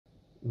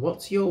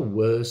What's your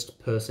worst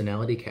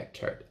personality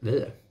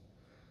character?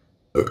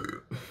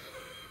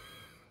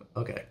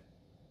 Okay.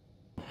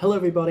 Hello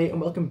everybody and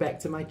welcome back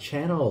to my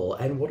channel,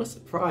 and what a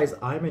surprise,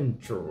 I'm in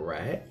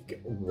drag.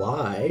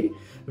 Why?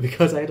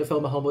 Because I had to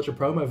film a whole bunch of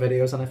promo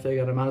videos and I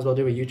figured I might as well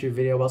do a YouTube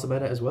video whilst I'm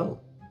at it as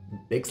well.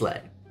 Big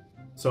slay.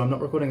 So I'm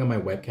not recording on my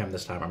webcam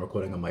this time, I'm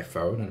recording on my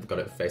phone and I've got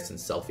it facing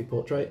selfie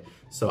portrait.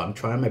 So I'm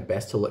trying my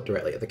best to look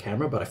directly at the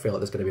camera, but I feel like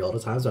there's going to be a lot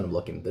of times when I'm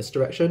looking this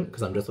direction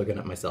because I'm just looking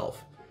at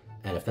myself.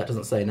 And if that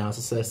doesn't say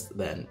narcissist,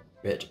 then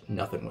bitch,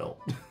 nothing will.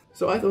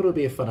 So I thought it would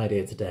be a fun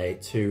idea today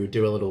to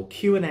do a little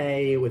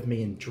Q&A with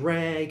me in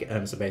drag.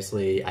 So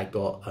basically I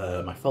got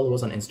my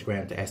followers on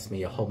Instagram to ask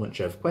me a whole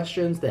bunch of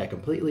questions. They are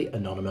completely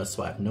anonymous,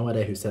 so I have no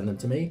idea who sent them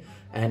to me.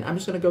 And I'm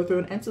just gonna go through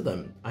and answer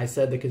them. I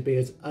said they could be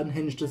as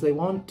unhinged as they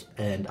want,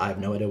 and I have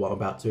no idea what I'm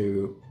about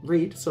to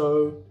read,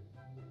 so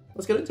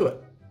let's get into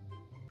it.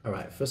 All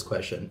right, first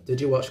question. Did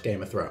you watch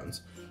Game of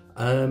Thrones?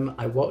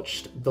 I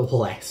watched the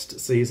last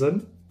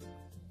season,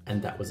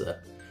 and that was it.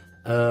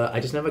 I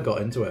just never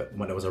got into it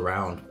when it was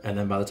around, and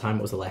then by the time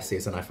it was the last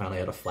season I finally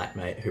had a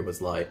flatmate who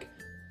was like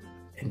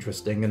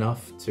interesting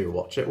enough to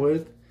watch it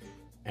with,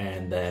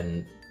 and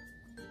then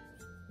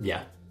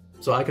yeah,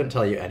 so I couldn't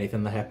tell you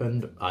anything that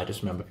happened. I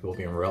just remember people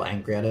being real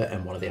angry at it,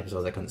 and one of the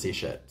episodes I couldn't see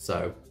shit.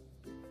 So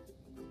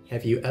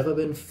have you ever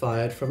been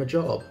fired from a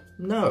job?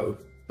 No,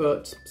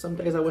 but some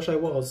days I wish I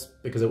was,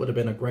 because it would have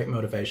been a great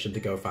motivation to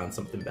go find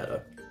something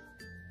better.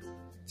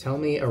 Tell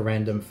me a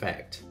random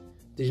fact.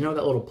 Did you know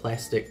that little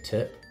plastic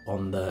tip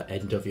on the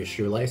end of your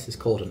shoelace is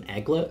called an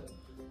aglet?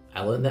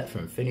 I learned that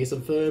from Phineas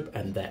and Ferb,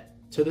 and that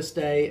to this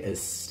day is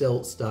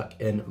still stuck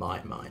in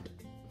my mind.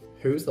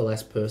 Who's the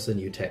last person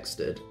you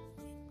texted?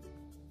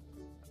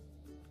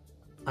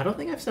 I don't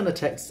think I've sent a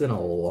text in a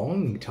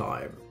long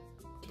time.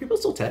 Do people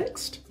still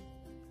text?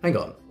 Hang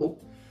on. Oh,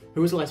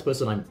 who was the last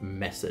person I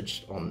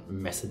messaged on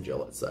Messenger,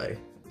 let's say?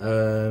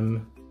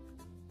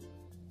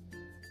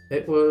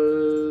 It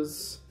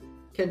was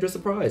Kendra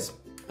Surprise.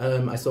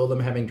 I saw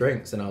them having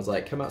drinks and I was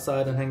like, come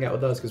outside and hang out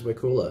with us because we're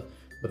cooler.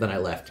 But then I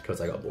left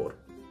because I got bored.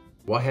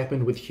 What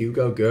happened with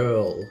Hugo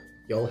Girl?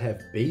 Y'all have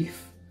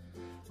beef?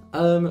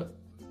 No,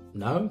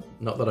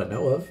 not that I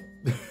know of.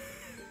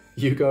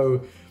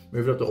 Hugo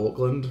moved up to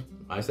Auckland.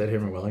 I stayed here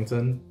in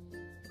Wellington.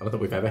 I don't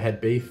think we've ever had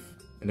beef.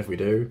 And if we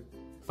do,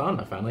 fun,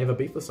 I finally have a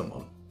beef with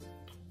someone.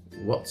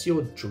 What's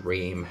your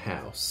dream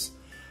house?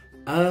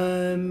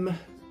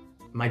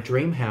 My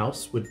dream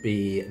house would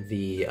be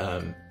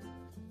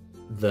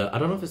I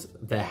don't know if it's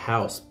their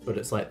house, but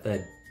it's like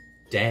their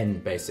den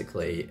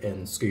basically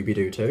in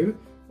Scooby-Doo 2,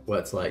 where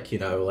it's like, you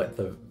know, like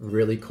the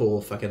really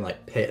cool fucking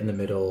like pit in the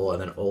middle and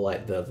then all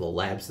like the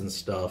labs and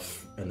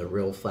stuff and the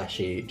real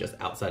flashy just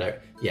outside out.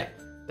 Yeah,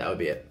 that would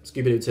be it.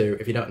 Scooby-Doo 2,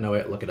 if you don't know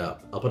it, look it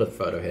up. I'll put a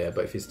photo here,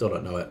 but if you still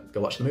don't know it,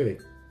 go watch the movie.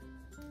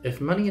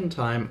 If money and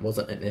time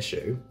wasn't an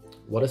issue,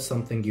 what is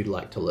something you'd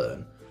like to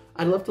learn?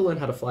 I'd love to learn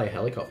how to fly a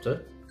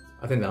helicopter.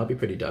 I think that would be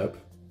pretty dope.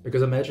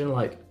 Because imagine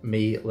like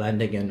me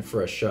landing in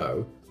for a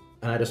show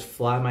and I just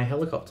fly my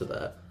helicopter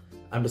there.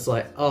 I'm just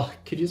like, oh,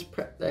 could you just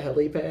prep the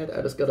helipad?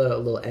 I just got a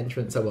little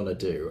entrance I want to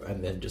do.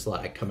 And then just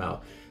like I come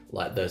out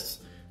like this,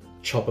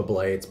 chopper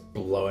blades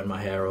blowing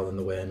my hair all in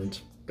the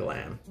wind.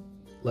 Glam.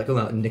 Looking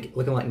like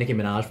Nicki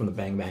Minaj from the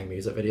Bang Bang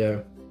music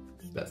video.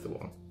 That's the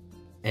one.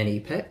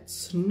 Any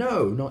pets?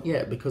 No, not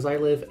yet, because I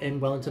live in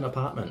Wellington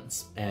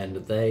apartments and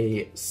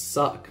they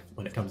suck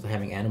when it comes to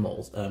having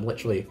animals.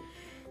 Literally,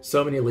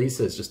 so many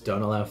leases just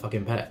don't allow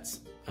fucking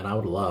pets. And I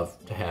would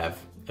love to have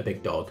a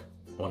big dog.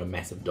 I want a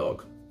massive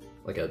dog.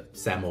 Like a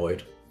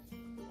Samoyed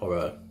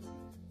or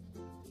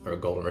a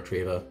golden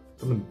retriever.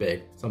 Something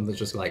big. Something that's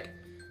just like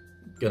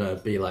gonna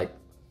be like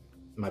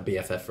my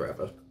BFF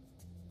forever.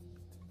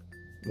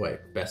 Wait,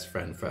 best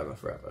friend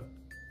forever.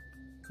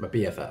 My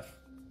BFF.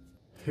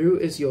 Who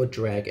is your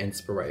drag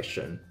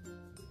inspiration?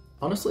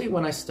 Honestly,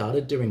 when I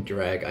started doing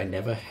drag, I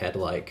never had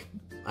like,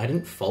 I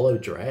didn't follow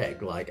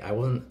drag. Like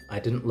I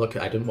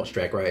didn't watch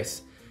Drag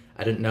Race.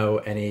 I didn't know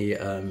any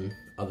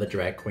other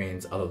drag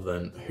queens other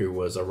than who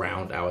was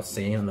around our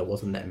scene, and there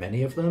wasn't that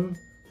many of them.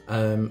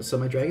 So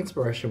my drag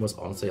inspiration was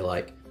honestly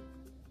like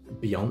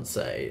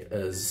Beyonce,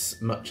 as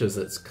much as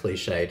it's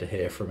cliche to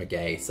hear from a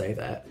gay say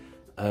that.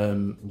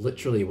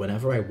 Literally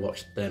whenever I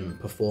watched them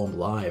perform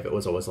live, it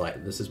was always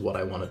like, this is what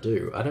I want to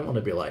do. I don't want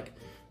to be like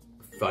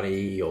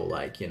funny or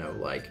like, you know,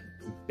 like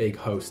big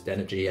host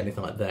energy,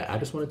 anything like that. I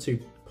just wanted to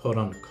put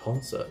on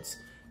concerts.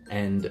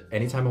 And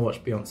anytime I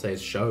watched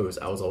Beyonce's shows,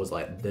 I was always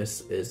like,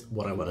 this is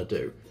what I want to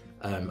do.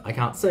 I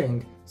can't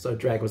sing, so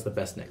drag was the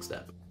best next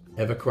step.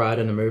 Ever cried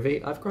in a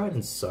movie? I've cried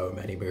in so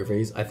many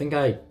movies. I think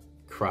I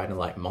cried in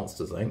like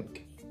Monsters,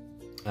 Inc.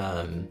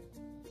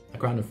 I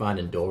cried in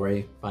Finding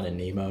Dory, Finding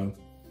Nemo.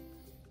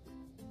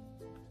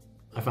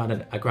 I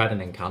cried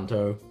in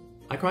Encanto.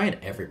 I cry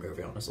in every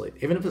movie, honestly.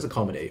 Even if it's a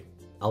comedy,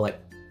 I'll like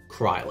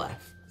cry,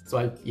 laugh. So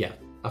I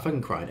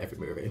fucking cry in every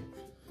movie.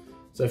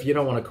 So if you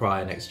don't want to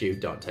cry next to you,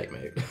 don't take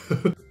me.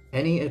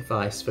 Any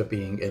advice for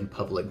being in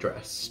public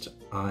dressed?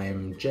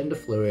 I'm gender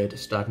fluid,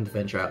 starting to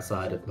venture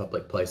outside of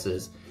public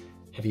places,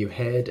 Have you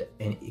had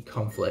any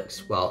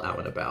conflicts while out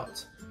and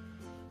about?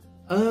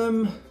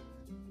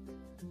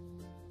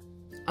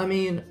 I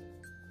mean,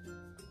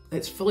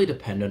 it's fully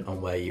dependent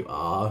on where you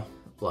are.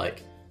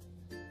 Like,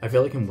 I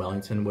feel like in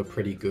Wellington we're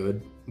pretty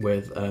good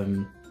with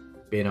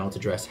being able to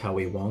dress how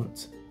we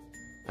want.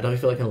 I don't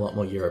feel like in a lot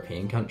more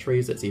European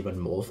countries it's even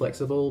more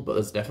flexible, but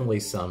there's definitely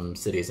some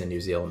cities in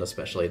New Zealand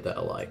especially that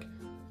are like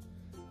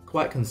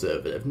quite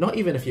conservative. Not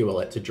even if you were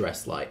like to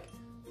dress like,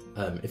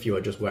 if you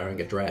were just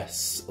wearing a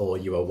dress or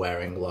you were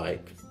wearing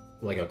like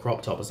a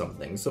crop top or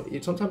something. So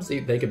sometimes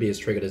they could be as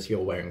triggered as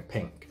you're wearing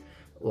pink.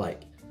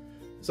 Like,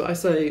 so I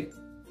say,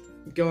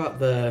 go out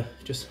there,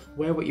 just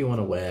wear what you want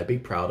to wear, be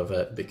proud of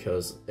it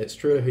because it's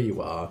true to who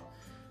you are.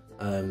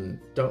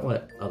 Don't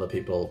let other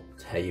people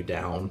tear you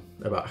down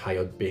about how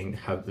you're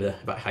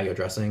about how you're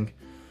dressing.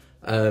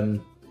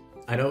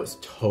 I know it's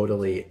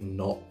totally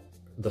not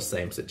the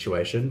same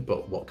situation,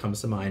 but what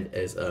comes to mind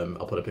is,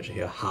 I'll put a picture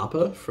here,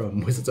 Harper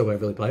from Wizards of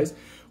Waverly Place,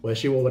 where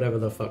she wore whatever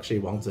the fuck she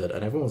wanted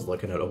and everyone was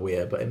looking at her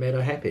weird, but it made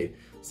her happy.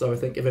 So I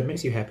think if it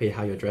makes you happy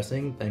how you're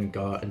dressing, then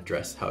go out and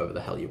dress however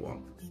the hell you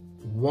want.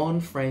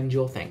 One friend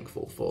you're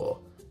thankful for?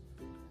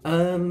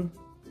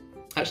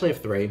 Actually I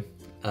have three,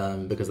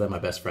 because they're my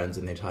best friends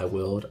in the entire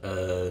world.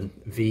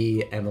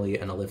 V, Emily,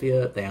 and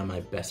Olivia, they are my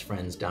best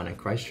friends down in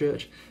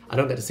Christchurch. I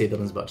don't get to see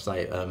them as much as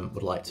I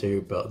would like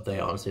to, but they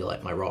are honestly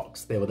like my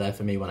rocks. They were there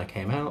for me when I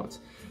came out.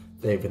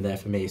 They've been there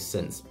for me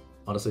since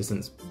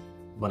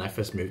when I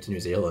first moved to New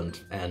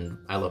Zealand, and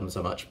I love them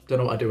so much. Don't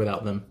know what I'd do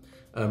without them.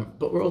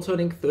 But we're all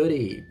turning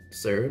 30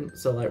 soon,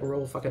 so like we're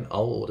all fucking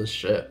old as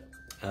shit.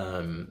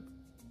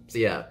 So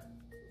yeah,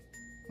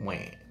 wah.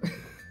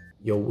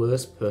 Your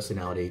worst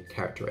personality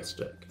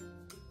characteristic?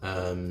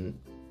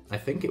 I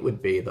think it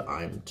would be that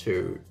I'm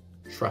too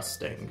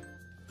trusting.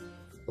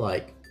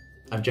 Like,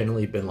 I've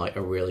generally been like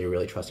a really,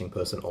 really trusting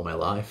person all my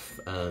life.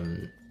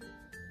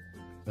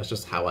 That's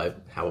just how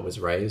I was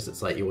raised.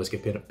 It's like you always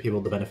give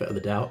people the benefit of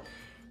the doubt.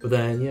 But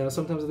then, you know,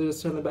 sometimes they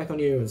just turn their back on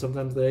you and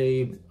sometimes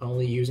they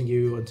only using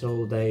you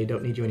until they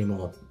don't need you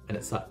anymore. And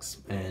it sucks.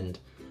 And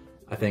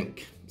I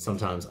think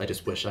sometimes I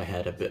just wish I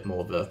had a bit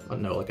more of a, I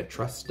don't know, like a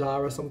trust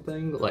star or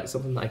something. Like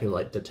something that I could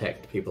like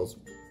detect people's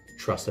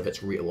trust if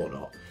it's real or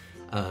not.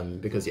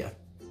 Because yeah.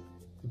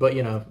 But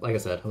you know, like I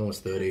said, I'm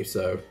almost 30,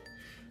 so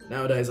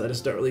nowadays I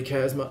just don't really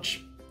care as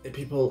much. If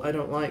people I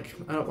don't like,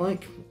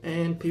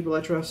 and people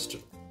I trust,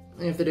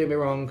 if they do me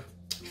wrong,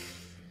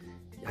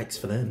 yikes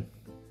for them.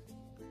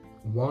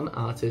 One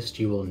artist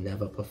you will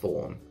never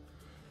perform.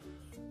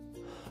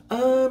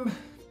 I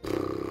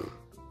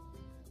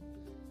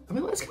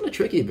mean, that's kind of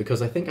tricky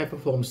because I think I've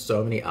performed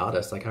so many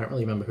artists, I can't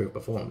really remember who I've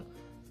performed.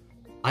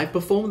 I've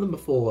performed them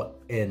before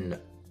in,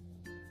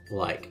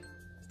 like,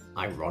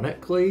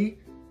 ironically,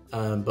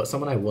 but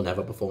someone I will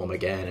never perform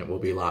again, it will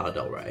be Lana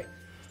Del Rey.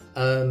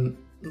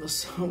 There's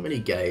so many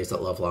gays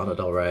that love Lana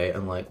Del Rey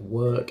and like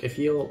work. If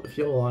you'll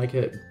like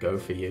it, go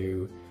for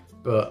you.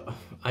 But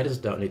I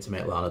just don't need to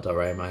make Lana Del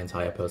Rey my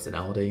entire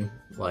personality.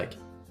 Like,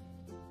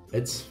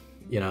 it's,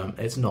 you know,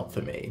 it's not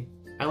for me.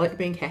 I like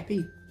being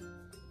happy.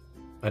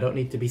 I don't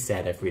need to be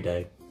sad every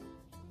day.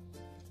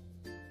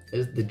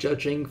 Is the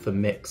judging for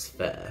mix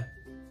fair?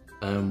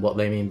 What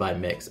they mean by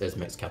mix is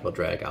mixed capital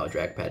drag, our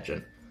drag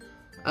pageant.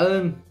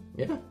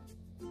 Yeah,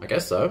 I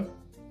guess so.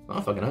 I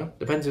don't fucking know.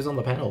 Depends who's on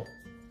the panel.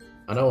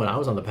 I know when I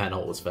was on the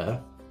panel it was fair,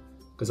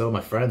 because they were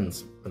my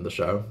friends in the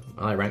show,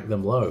 and I ranked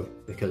them low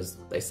because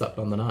they sucked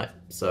on the night.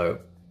 So,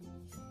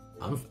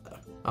 I'm fair.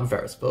 I'm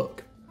fair as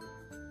fuck.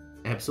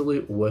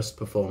 Absolute worst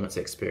performance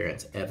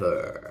experience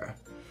ever.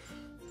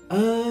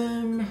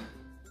 I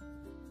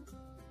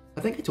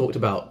think I talked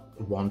about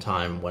one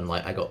time when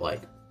like I got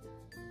like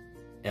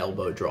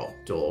elbow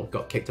dropped or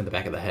got kicked in the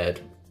back of the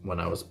head when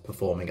I was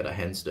performing at a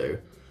hen's do.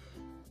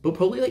 But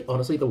probably like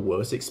honestly the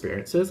worst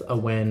experiences are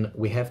when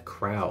we have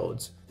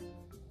crowds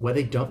where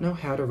they don't know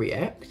how to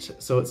react.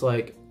 So it's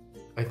like,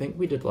 I think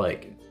we did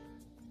like,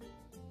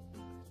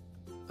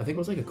 I think it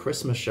was like a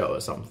Christmas show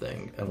or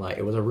something, and like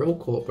it was a real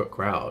corporate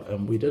crowd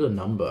and we did a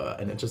number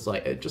and it just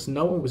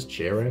no one was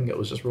cheering. It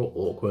was just real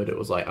awkward. It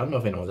was like, I don't know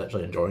if anyone's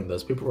actually enjoying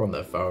this. People were on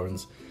their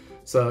phones.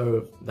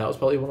 So that was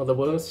probably one of the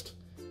worst,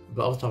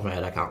 but off the top of my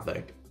head I can't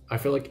think. I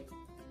feel like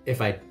if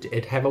I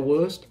did have a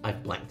worst,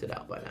 I've blanked it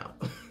out by now.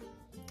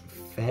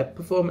 Fab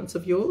performance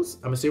of yours?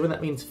 I'm assuming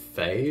that means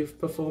fave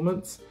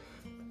performance.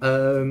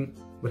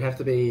 Would have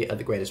to be at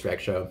the Greatest Drag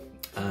Show.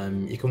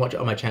 You can watch it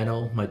on my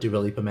channel, my Dua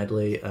Lipa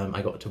medley.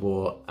 I got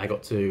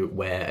to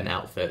wear an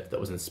outfit that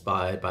was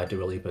inspired by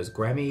Dua Lipa's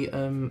Grammy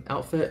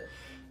outfit,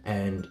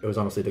 and it was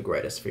honestly the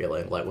greatest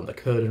feeling. Like when the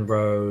curtain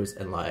rose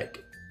and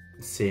like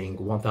seeing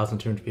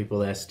 1,200 people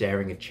there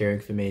staring and cheering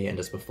for me and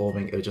just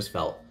performing, it just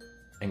felt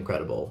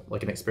incredible.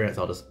 Like an experience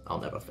I'll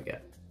never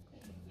forget.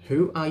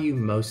 Who are you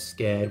most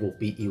scared will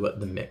beat you at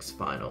the mixed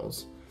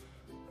finals?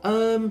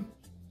 First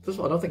of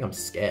all, I don't think I'm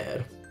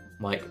scared.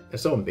 Like, if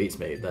someone beats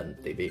me, then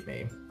they beat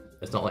me.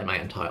 It's not like my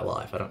entire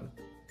life.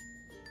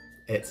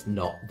 It's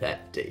not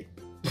that deep.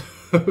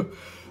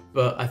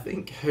 But I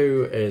think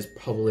who I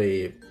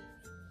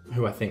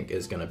think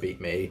is gonna beat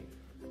me,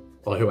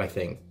 or who I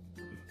think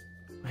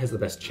has the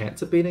best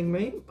chance of beating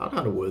me? I don't know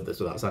how to word this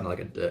without sounding like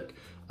a dick.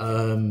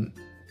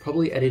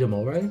 Probably Eddie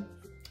D'Amore.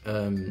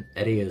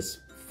 Eddie is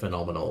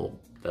phenomenal.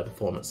 Their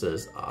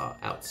performances are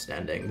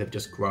outstanding. They've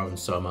just grown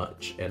so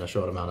much in a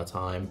short amount of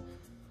time.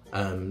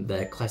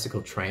 Their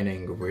classical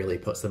training really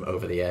puts them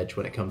over the edge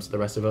when it comes to the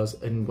rest of us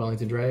in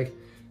Wellington Drag.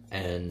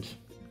 And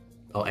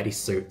Eddie's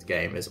suit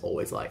game is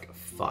always like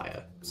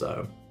fire.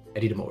 So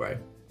Eddie D'Amore.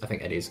 I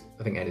think Eddie's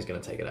gonna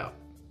take it out.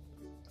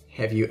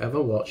 Have you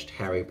ever watched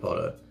Harry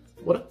Potter?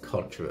 What a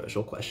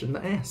controversial question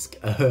to ask.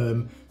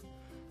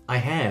 I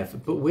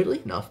have, but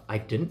weirdly enough, I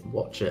didn't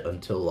watch it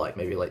until like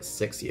maybe like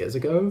 6 years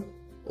ago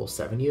or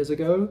 7 years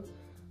ago.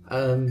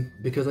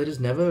 Because I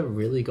just never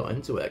really got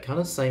into it. Kind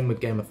of same with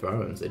Game of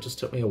Thrones. It just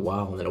took me a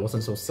while, and then it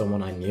wasn't until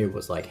someone I knew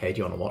was like, hey, do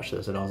you want to watch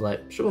this? And I was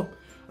like, sure.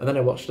 And then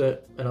I watched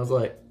it, and I was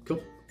like,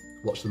 cool.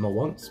 Watched them all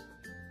once.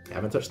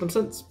 Haven't touched them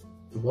since.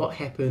 What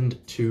happened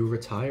to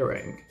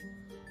retiring?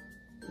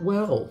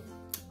 Well,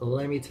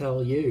 let me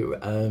tell you.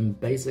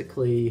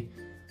 Basically,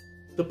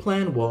 the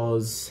plan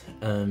was,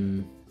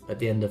 at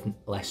the end of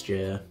last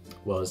year,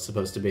 was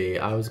supposed to be,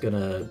 I was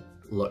gonna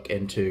look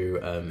into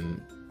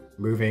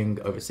moving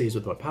overseas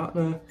with my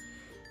partner.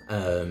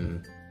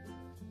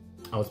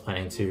 I was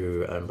planning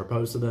to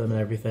propose to them and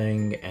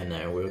everything, and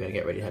then we were gonna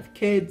get ready to have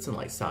kids and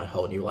like start a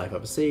whole new life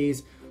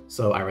overseas.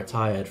 So I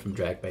retired from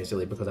drag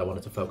basically because I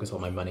wanted to focus all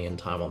my money and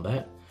time on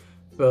that.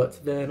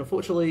 But then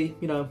unfortunately,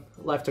 you know,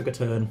 life took a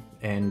turn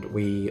and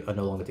we are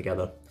no longer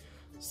together.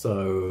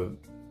 So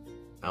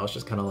I was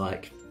just kind of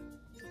like,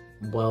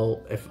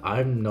 well, if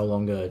I'm no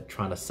longer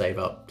trying to save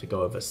up to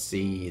go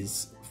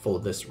overseas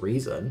for this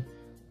reason,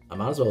 I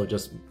might as well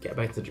just get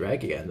back to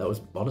drag again. That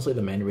was honestly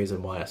the main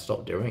reason why I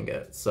stopped doing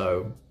it.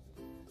 So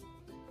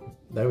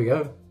there we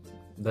go.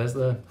 There's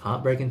the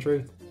heartbreaking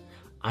truth.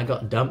 I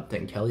got dumped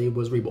and Kelly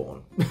was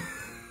reborn.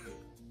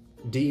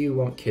 Do you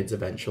want kids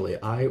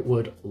eventually? I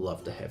would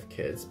love to have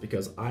kids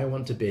because I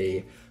want to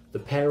be the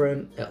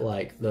parent at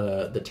like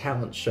the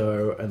talent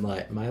show, and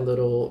like my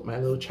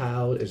little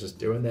child is just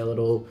doing their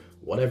little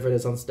whatever it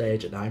is on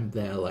stage, and I'm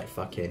there like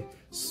fucking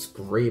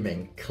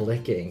screaming,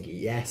 clicking,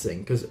 yesing.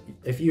 Because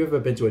if you've ever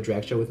been to a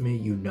drag show with me,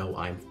 you know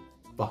I'm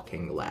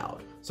fucking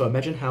loud. So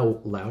imagine how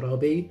loud I'll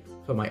be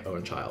for my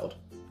own child.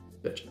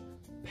 But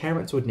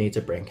parents would need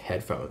to bring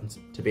headphones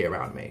to be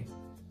around me.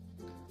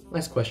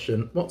 Last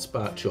question, what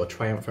sparked your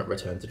triumphant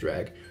return to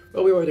drag?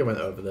 Well, we already went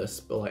over this,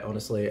 but like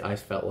honestly, I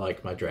felt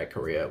like my drag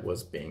career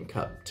was being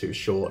cut too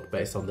short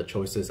based on the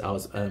choices I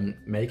was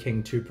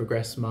making to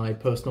progress my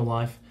personal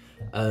life.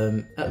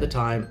 At the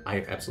time, I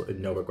have absolutely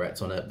no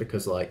regrets on it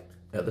because like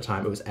at the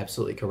time it was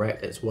absolutely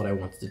correct. It's what I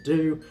wanted to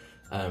do.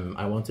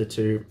 I wanted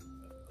to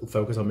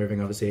focus on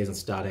moving overseas and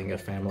starting a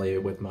family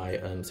with my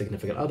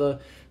significant other,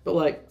 but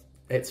like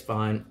it's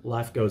fine,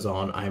 life goes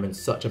on. I'm in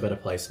such a better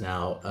place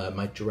now.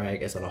 My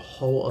drag is on a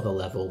whole other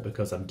level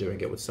because I'm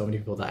doing it with so many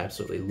people that I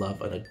absolutely love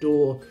and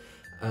adore.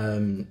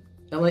 And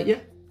like, yeah,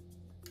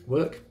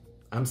 work,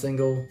 I'm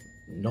single,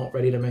 not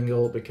ready to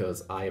mingle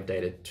because I have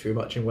dated too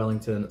much in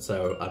Wellington,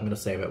 so I'm gonna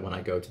save it when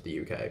I go to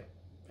the UK,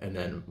 and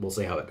then we'll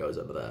see how it goes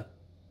over there.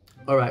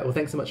 Alright, well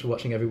thanks so much for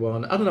watching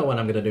everyone. I don't know when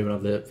I'm gonna do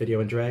another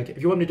video in drag.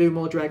 If you want me to do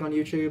more drag on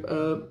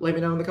YouTube, let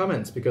me know in the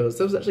comments because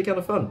this was actually kind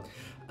of fun.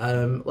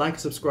 Like,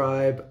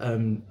 subscribe,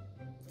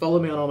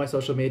 follow me on all my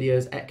social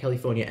medias at Kelly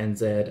Fornia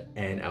NZ,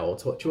 and I will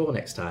talk to you all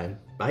next time.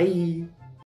 Bye!